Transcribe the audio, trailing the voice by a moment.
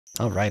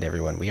Alright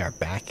everyone, we are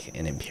back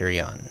in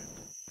Empyrion.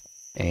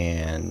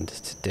 And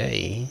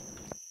today,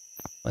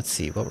 let's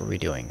see, what were we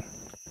doing?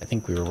 I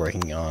think we were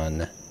working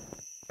on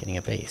getting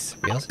a base.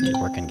 We also need to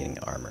work on getting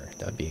armor.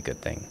 That would be a good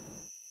thing.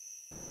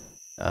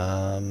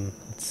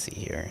 Let's see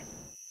here.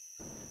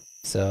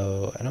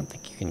 So, I don't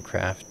think you can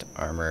craft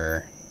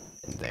armor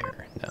in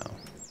there, no.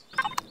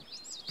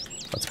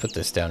 Let's put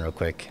this down real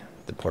quick.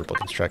 The portable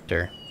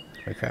constructor.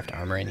 Can we craft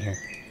armor in here?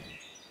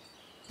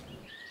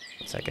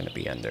 What's that gonna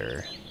be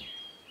under?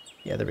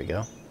 Yeah, there we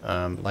go.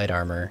 Light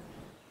armor.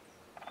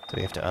 So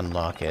we have to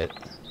unlock it.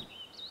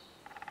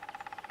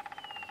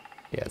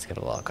 Yeah, it's got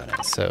a lock on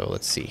it. So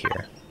let's see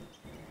here.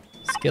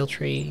 Skill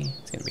tree.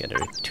 It's gonna be under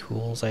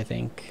tools, I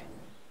think.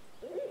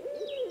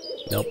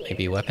 Nope,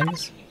 maybe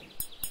weapons?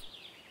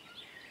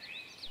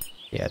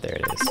 Yeah, there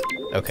it is.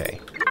 Okay.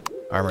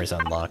 Armor's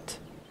unlocked.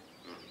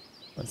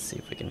 Let's see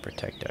if we can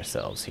protect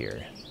ourselves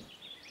here.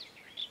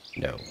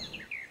 No.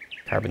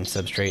 Carbon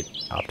substrate,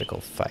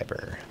 optical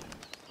fiber.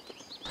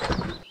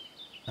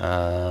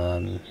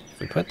 If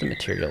we put the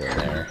material in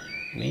there,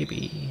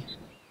 maybe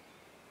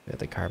we have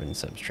the carbon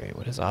substrate.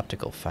 What is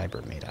optical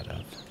fiber made out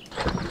of?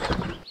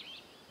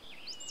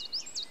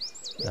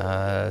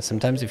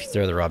 Sometimes if you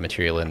throw the raw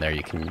material in there,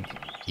 you can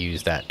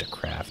use that to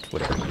craft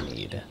whatever you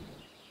need.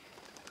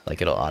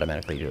 Like it'll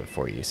automatically do it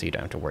for you, so you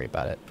don't have to worry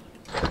about it.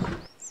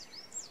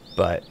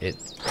 But it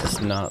does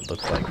not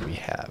look like we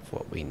have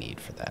what we need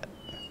for that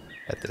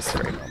at this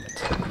very moment.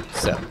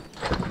 So,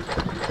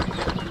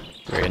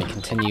 we're going to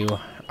continue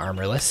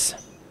armorless.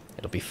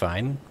 It'll be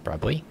fine,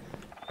 probably.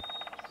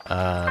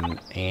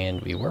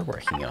 And we were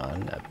working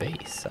on a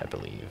base, I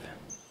believe.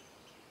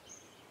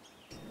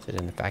 Is it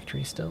in the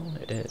factory still?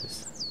 It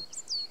is.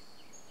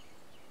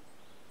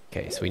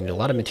 Okay, so we need a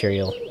lot of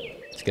material.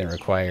 It's going to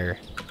require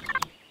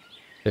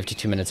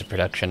 52 minutes of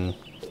production.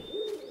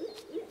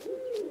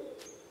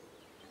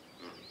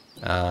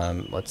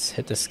 Let's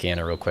hit the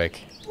scanner real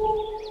quick.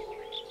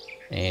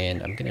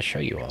 And I'm going to show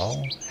you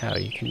all how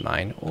you can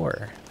mine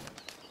ore.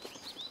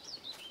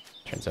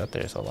 Turns out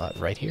there's a lot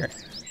right here.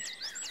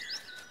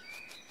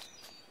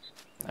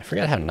 I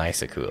forgot how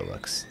nice Akua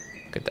looks.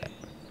 Look at that.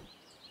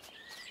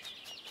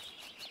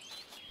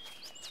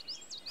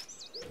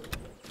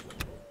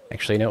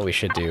 Actually, you know what we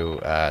should do?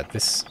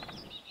 This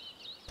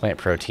plant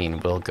protein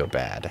will go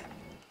bad.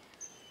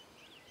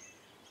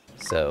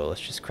 So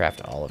let's just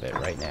craft all of it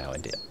right now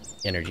into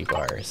energy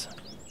bars.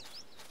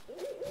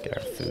 Get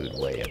our food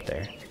way up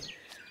there.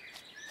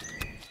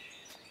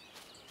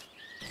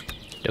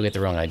 Don't get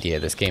the wrong idea.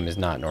 This game is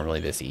not normally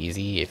this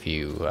easy if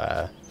you,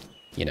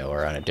 you know,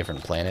 are on a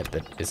different planet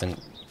that isn't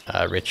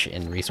rich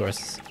in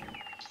resources.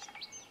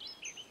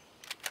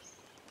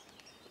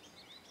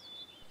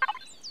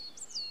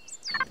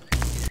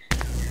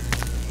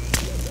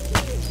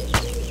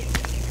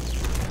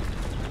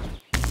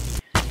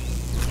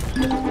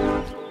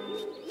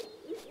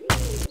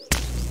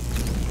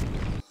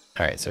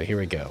 Alright, so here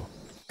we go.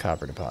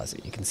 Copper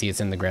deposit. You can see it's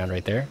in the ground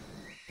right there.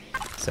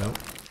 So,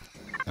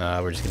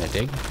 we're just gonna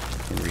dig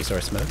in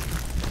resource mode.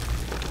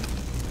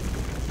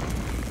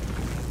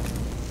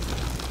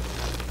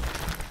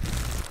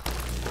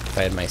 If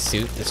I had my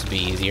suit, this would be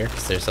easier,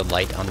 because there's a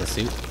light on the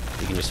suit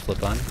you can just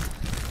flip on.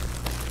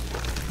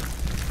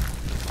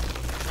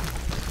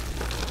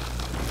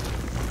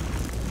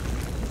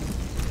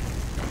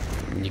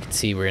 And you can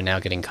see we're now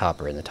getting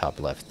copper in the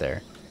top left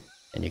there.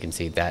 And you can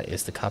see that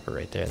is the copper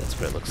right there. That's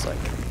what it looks like.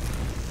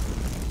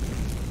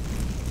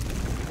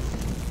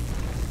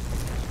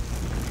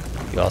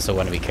 You also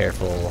want to be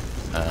careful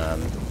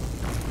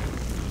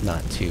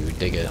not to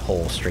dig a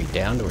hole straight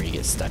down to where you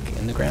get stuck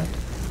in the ground.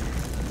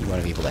 You want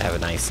to be able to have a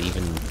nice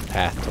even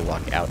path to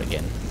walk out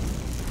again.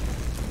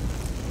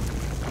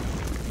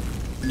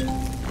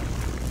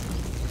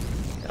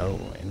 Oh,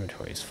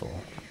 inventory's full.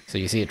 So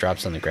you see it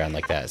drops on the ground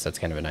like that, so that's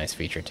kind of a nice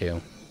feature too.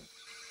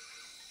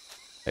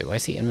 Wait, why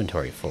is the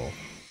inventory full?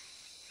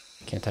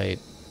 Can't I... Is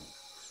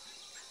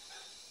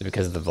it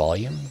because of the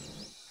volume?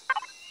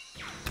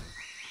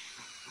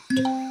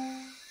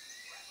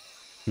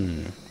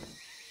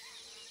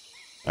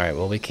 Alright,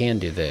 well we can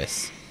do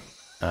this.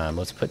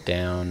 Let's put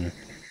down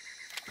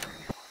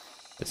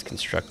this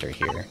constructor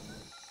here.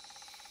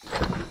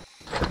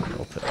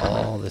 We'll put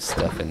all this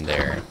stuff in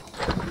there.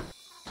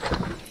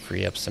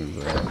 Free up some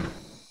room.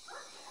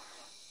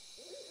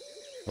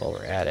 While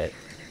we're at it,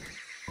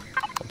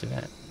 we'll do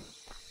that.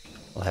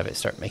 We'll have it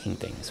start making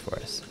things for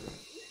us.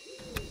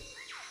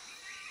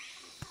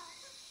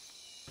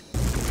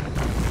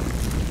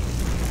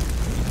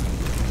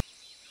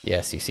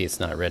 Yes, you see it's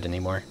not red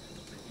anymore.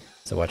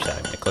 So watch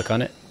that. When I click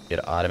on it,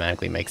 it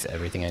automatically makes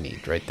everything I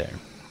need right there.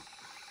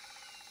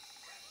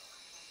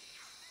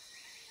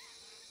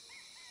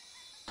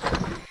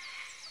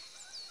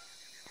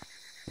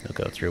 We'll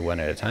go through one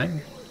at a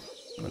time.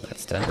 When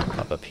that's done, we'll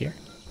pop up here.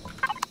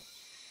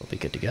 We'll be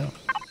good to go.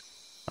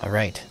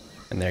 Alright.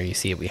 And there you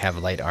see it, we have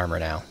light armor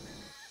now.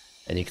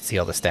 And you can see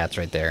all the stats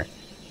right there.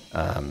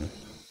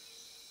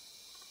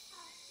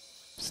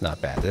 It's not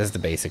bad. This is the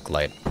basic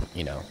light,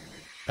 you know,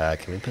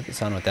 Can we put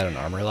this on without an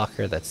armor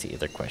locker? That's the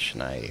other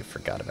question I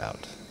forgot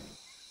about.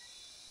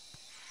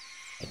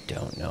 I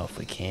don't know if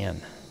we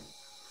can.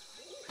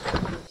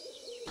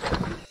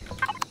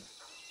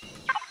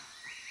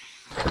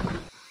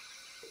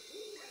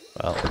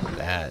 Well,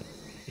 that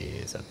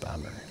is a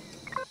bummer.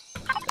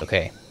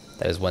 Okay,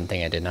 that is one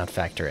thing I did not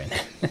factor in.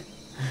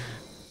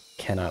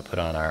 Cannot put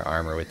on our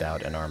armor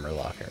without an armor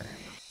locker.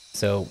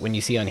 So when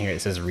you see on here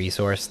it says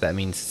resource, that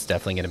means it's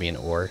definitely going to be an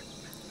ore.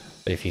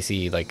 But if you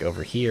see like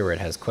over here where it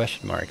has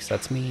question marks,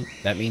 that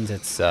means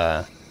it's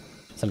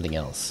something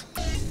else,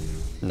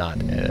 not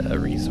a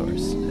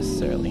resource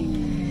necessarily.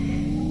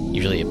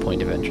 Usually a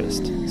point of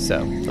interest.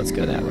 So let's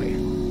go that way.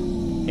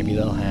 Maybe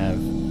they'll have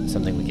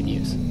something we can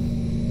use,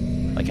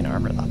 like an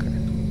armor locker.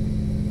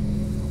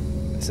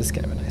 This is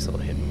kind of a nice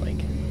little hidden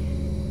lake.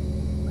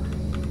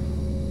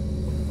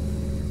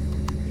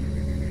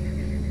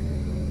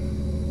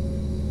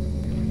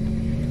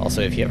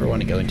 Also, if you ever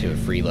want to go into a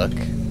free look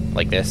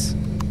like this,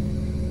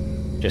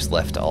 just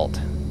left Alt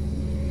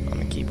on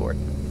the keyboard.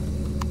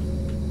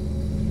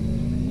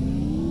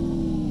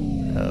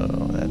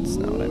 Oh, that's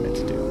not what I meant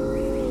to do.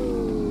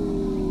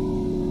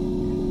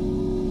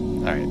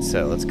 Alright,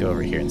 so let's go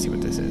over here and see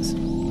what this is.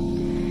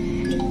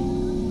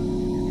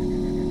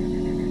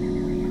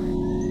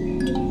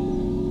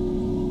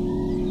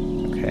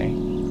 Okay.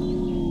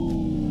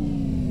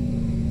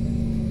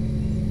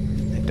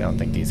 I don't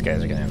think these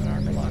guys are gonna have an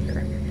armor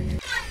locker.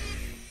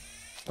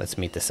 Let's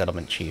meet the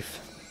settlement chief.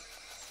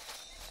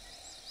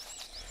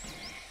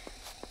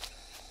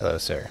 Hello,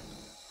 sir.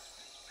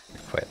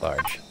 You're quite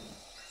large.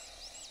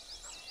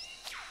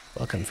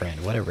 Welcome,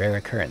 friend. What a rare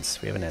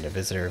occurrence. We haven't had a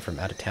visitor from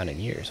out of town in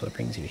years. What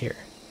brings you here?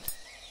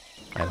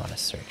 I'm on a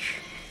search.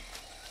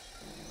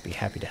 Be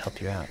happy to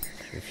help you out.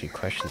 I have a few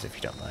questions if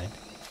you don't mind.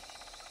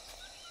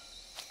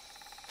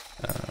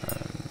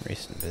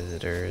 Recent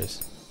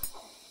visitors.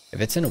 If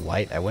it's in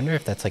white, I wonder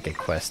if that's like a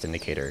quest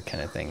indicator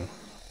kind of thing.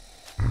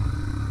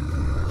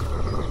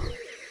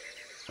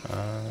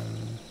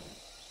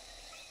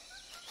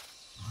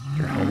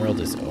 Your homeworld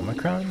is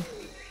Omicron?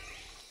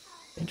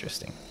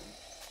 Interesting.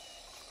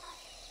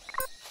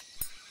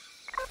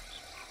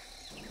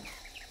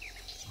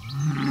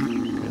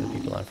 Go to the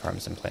people on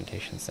farms and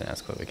plantations and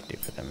ask what we can do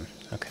for them.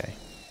 Okay.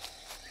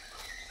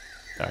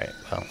 Alright,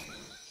 well,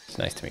 it's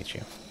nice to meet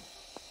you.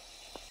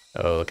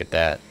 Oh, look at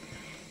that.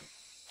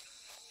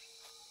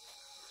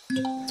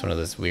 It's one of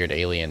those weird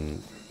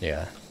alien,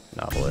 yeah,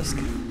 novelesque.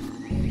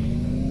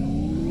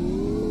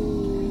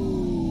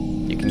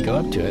 You can go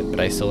up to it, but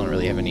I still don't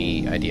really have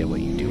any idea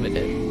what you do with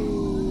it.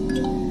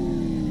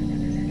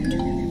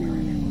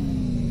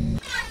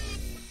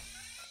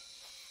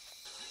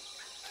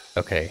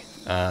 Okay,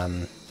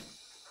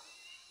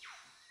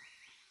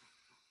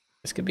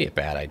 this could be a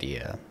bad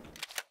idea,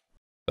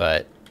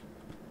 but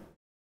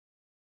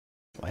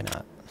why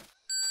not?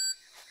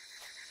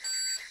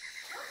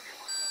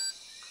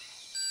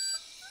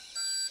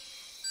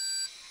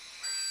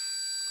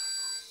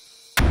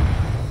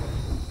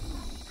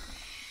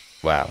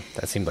 Wow,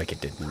 that seemed like it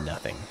did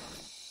nothing.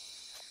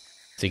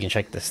 So you can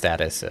check the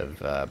status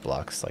of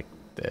blocks like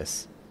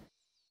this.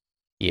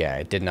 Yeah,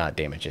 it did not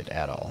damage it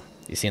at all.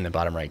 You see in the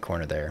bottom right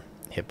corner there,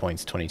 hit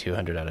points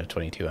 2200 out of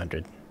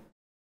 2200.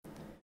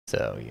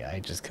 So yeah, I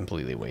just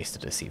completely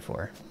wasted a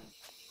C4.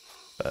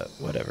 But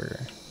whatever.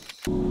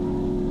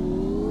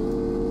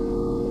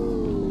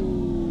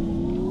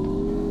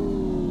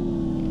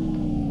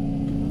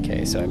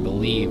 Okay, so I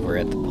believe we're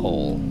at the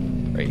pole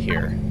right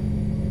here.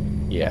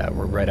 Yeah,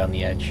 we're right on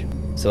the edge.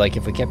 So like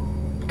if we kept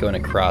going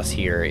across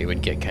here, it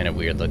would get kind of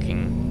weird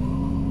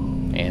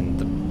looking. And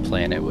the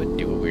planet would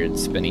do a weird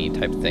spinny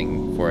type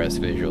thing for us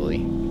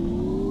visually.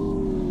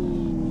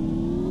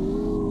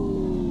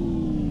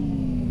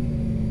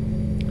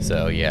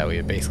 So yeah, we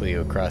would basically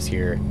go across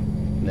here,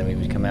 and then we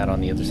would come out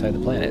on the other side of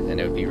the planet, and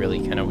it would be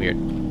really kind of weird.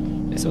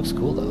 This looks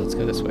cool though, let's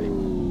go this way.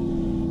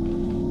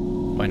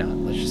 Why not?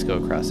 Let's just go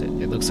across it.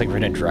 It looks like we're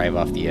gonna drive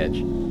off the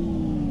edge.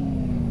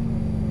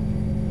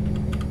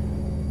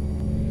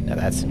 Now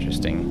that's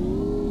interesting.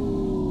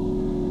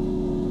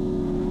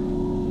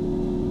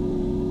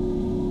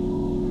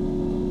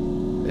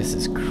 This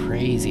is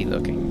crazy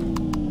looking.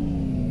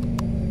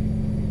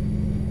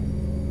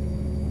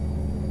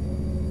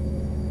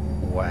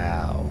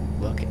 Wow,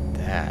 look at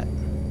that.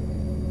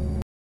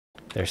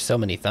 There's so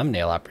many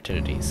thumbnail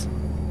opportunities.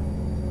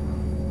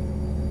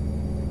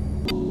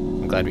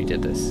 I'm glad we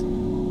did this.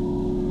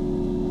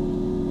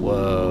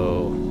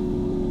 Whoa.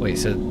 Wait,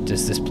 so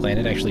does this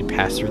planet actually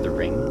pass through the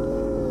ring?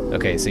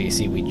 Okay, so you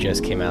see we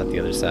just came out the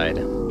other side.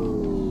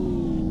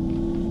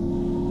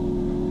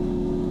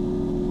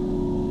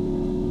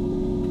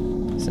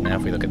 So now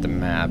if we look at the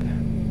map,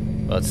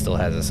 well, it still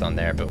has us on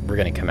there, but we're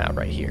gonna come out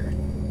right here.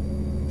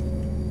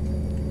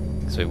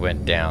 So we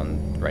went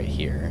down right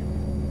here.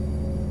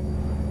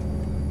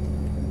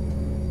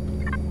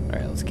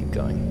 Alright, let's keep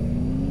going.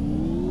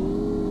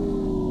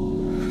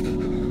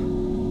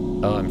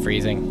 Oh, I'm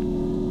freezing.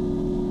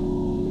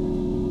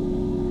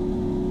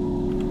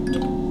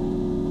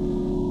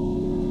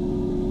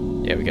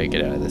 Yeah, we gotta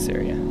get out of this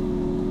area.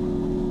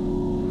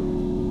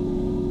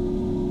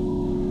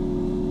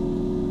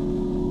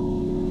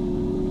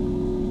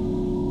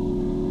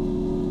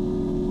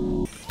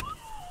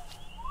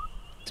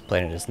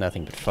 planet is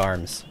nothing but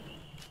farms.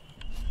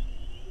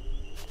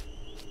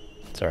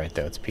 It's alright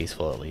though, it's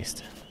peaceful at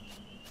least.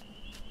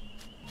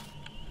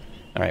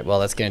 Alright, well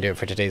that's going to do it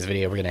for today's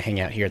video. We're going to hang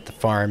out here at the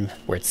farm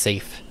where it's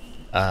safe.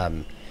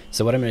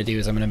 So what I'm going to do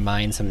is I'm going to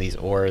mine some of these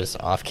ores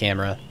off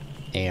camera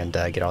and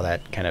get all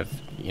that kind of,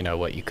 you know,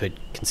 what you could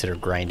consider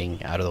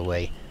grinding out of the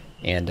way.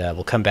 And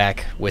we'll come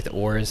back with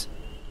ores.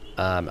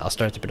 I'll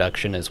start the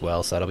production as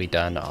well, so that'll be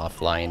done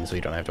offline so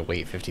you don't have to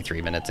wait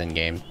 53 minutes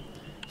in-game.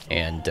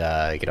 And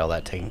get all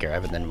that taken care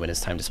of, and then when it's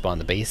time to spawn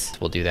the base,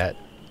 we'll do that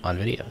on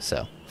video.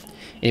 So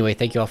anyway,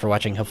 thank you all for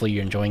watching. Hopefully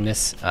you're enjoying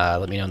this.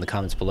 Let me know in the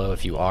comments below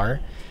if you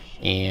are.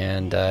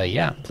 And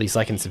yeah, please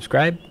like and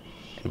subscribe,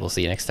 and we'll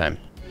see you next time.